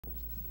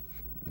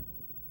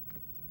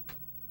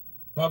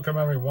Welcome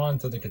everyone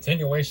to the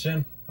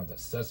continuation of the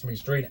Sesame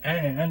Street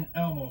and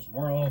Elmo's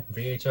World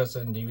VHS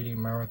and DVD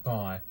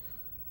marathon.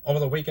 Over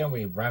the weekend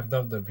we wrapped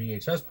up the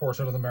VHS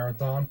portion of the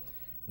marathon.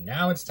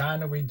 Now it's time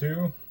that we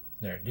do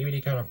their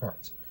DVD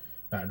counterparts.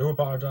 Now I do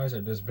apologize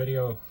if this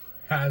video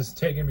has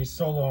taken me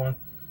so long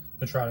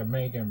to try to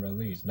make and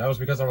release. That was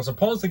because I was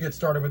supposed to get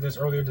started with this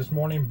earlier this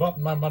morning, but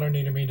my mother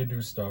needed me to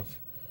do stuff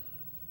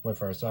with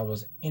her, so I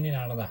was in and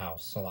out of the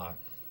house a lot,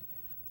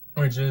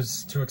 which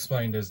is to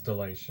explain this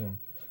delation.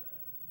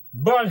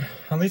 But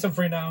at least I'm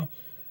free now.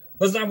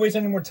 Let's not waste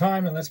any more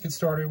time and let's get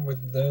started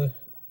with the,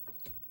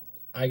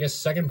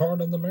 second part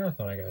of the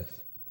marathon,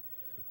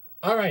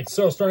 Alright,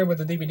 so starting with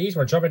the DVDs,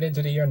 we're jumping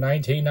into the year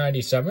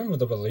 1997 with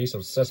the release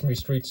of Sesame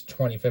Street's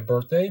 25th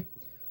birthday,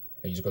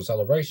 a musical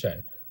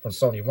celebration from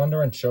Sony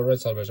Wonder and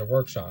Children's Television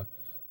Workshop.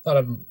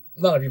 A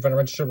lot of you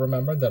veterans should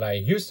remember that I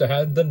used to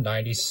have the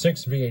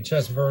 96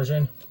 VHS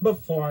version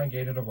before I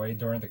gave it away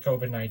during the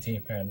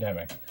COVID-19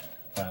 pandemic.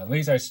 At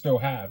least I still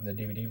have the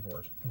DVD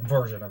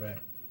version of it.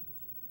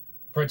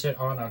 Printed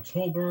on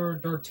October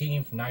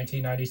 13th,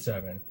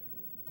 1997.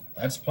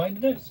 Let's play the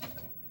disc.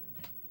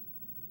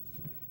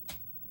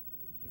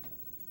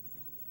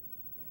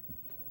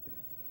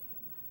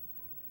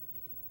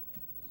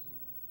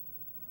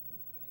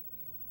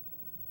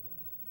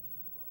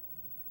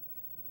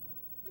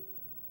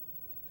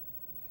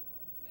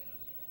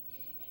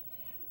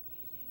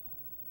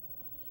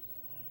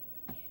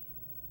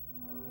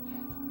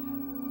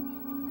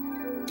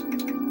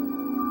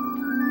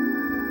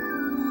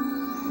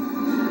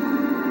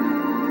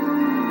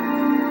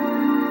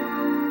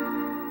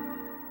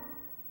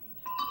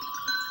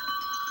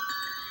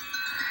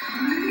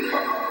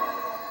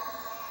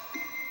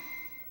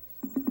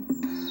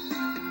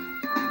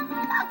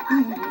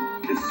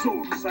 It's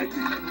so exciting.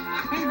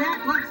 Hey,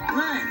 that looks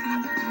good.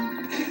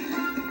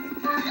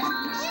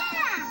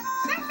 Yeah!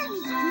 Sesame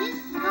Street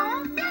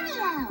home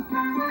video!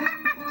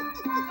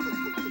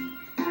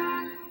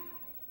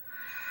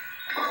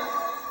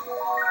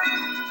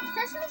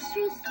 Sesame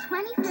Street's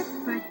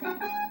 25th birthday,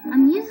 a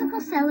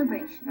musical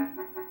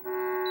celebration.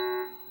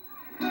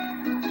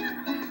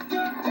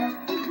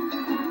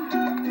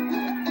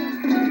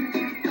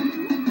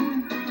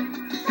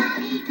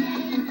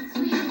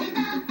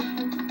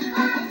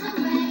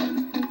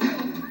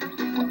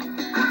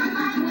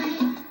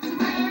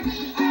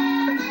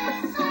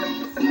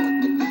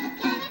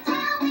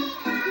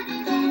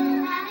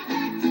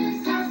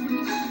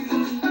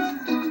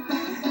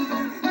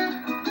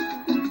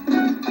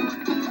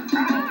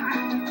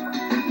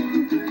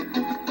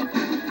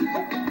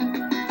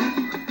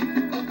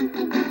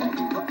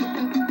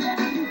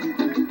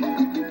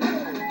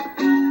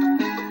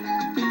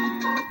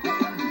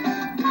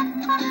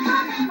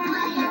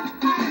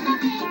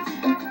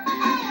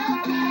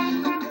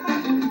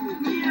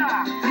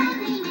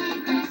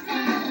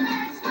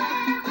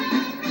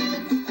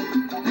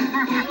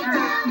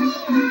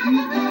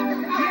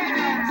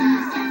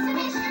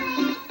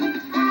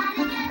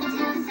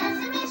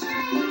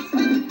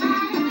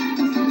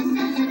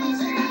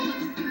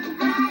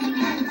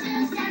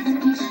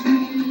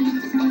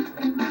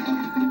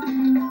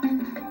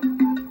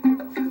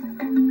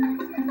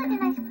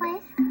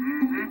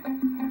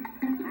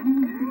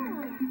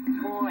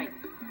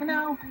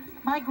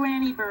 My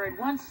granny bird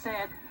once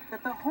said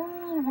that the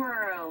whole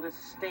world is a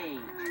stage.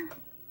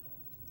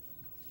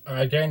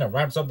 Alright gang, that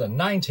wraps up the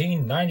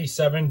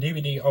 1997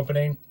 DVD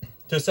opening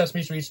to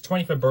Sesame Street's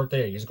 25th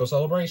birthday musical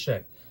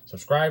celebration.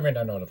 Subscribe and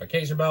that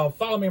notification bell,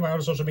 follow me on my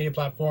other social media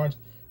platforms,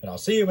 and I'll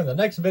see you in the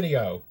next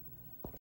video.